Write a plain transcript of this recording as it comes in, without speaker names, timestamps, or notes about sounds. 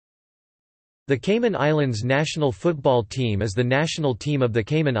The Cayman Islands national football team is the national team of the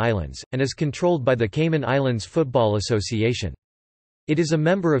Cayman Islands, and is controlled by the Cayman Islands Football Association. It is a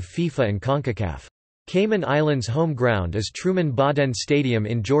member of FIFA and CONCACAF. Cayman Islands' home ground is Truman Bodden Stadium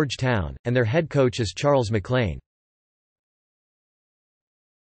in Georgetown, and their head coach is Charles McLean.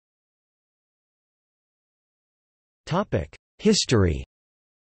 History.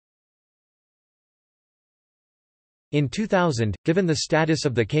 In 2000, given the status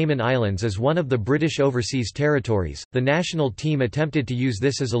of the Cayman Islands as one of the British Overseas Territories, the national team attempted to use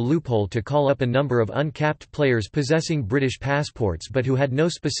this as a loophole to call up a number of uncapped players possessing British passports but who had no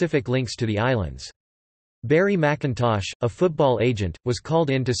specific links to the islands. Barry McIntosh, a football agent, was called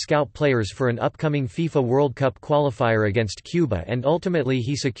in to scout players for an upcoming FIFA World Cup qualifier against Cuba, and ultimately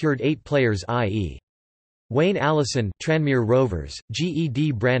he secured 8 players, i.e. Wayne Allison, Tranmere Rovers;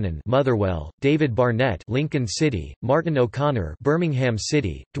 Ged Brannan, Motherwell; David Barnett, Lincoln City; Martin O'Connor, Birmingham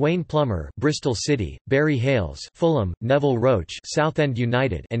City; Dwayne Plummer, Bristol City; Barry Hales, Fulham; Neville Roach, Southend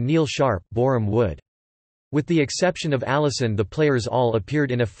United; and Neil Sharp, Boreham Wood. With the exception of Allison, the players all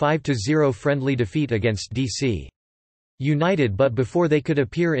appeared in a 5-0 friendly defeat against DC United, but before they could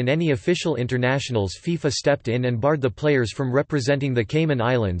appear in any official internationals, FIFA stepped in and barred the players from representing the Cayman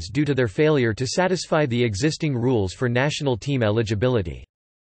Islands due to their failure to satisfy the existing rules for national team eligibility.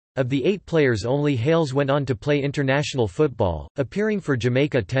 Of the 8 players, only Hales went on to play international football, appearing for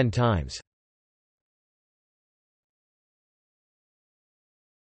Jamaica 10 times.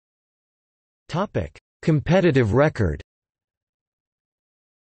 Competitive record.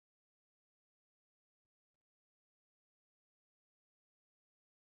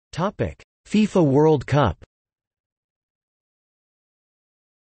 FIFA World Cup.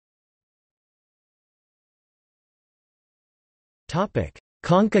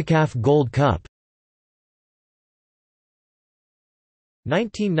 CONCACAF Gold Cup.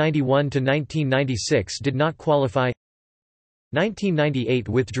 1991–1996 did not qualify. 1998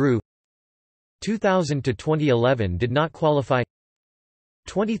 withdrew. 2000–2011 did not qualify.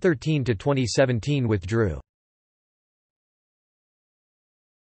 2013–2017 withdrew.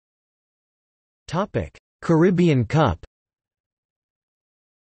 Caribbean Cup.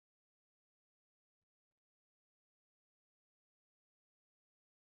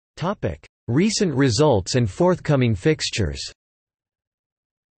 Recent results and forthcoming fixtures.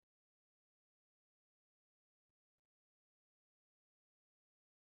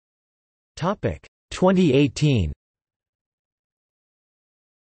 Topic 2018.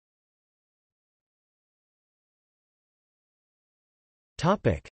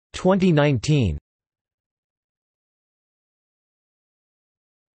 Topic 2019.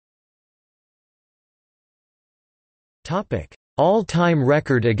 Topic all-time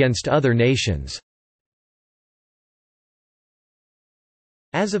record against other nations.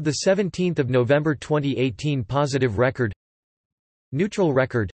 As of the 17th of November 2018, positive record, neutral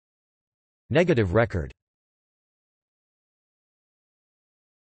record, negative record.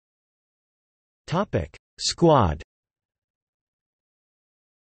 Topic squad.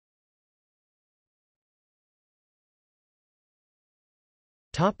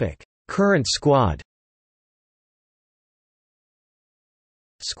 Topic current squad.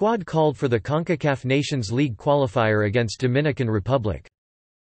 Squad called for the CONCACAF Nations League qualifier against Dominican Republic.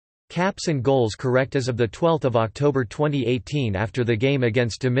 Caps and goals correct as of 12 October 2018 after the game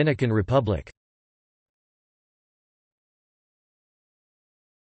against Dominican Republic.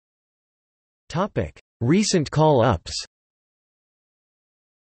 Recent call-ups.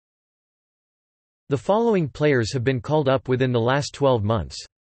 The following players have been called up within the last 12 months.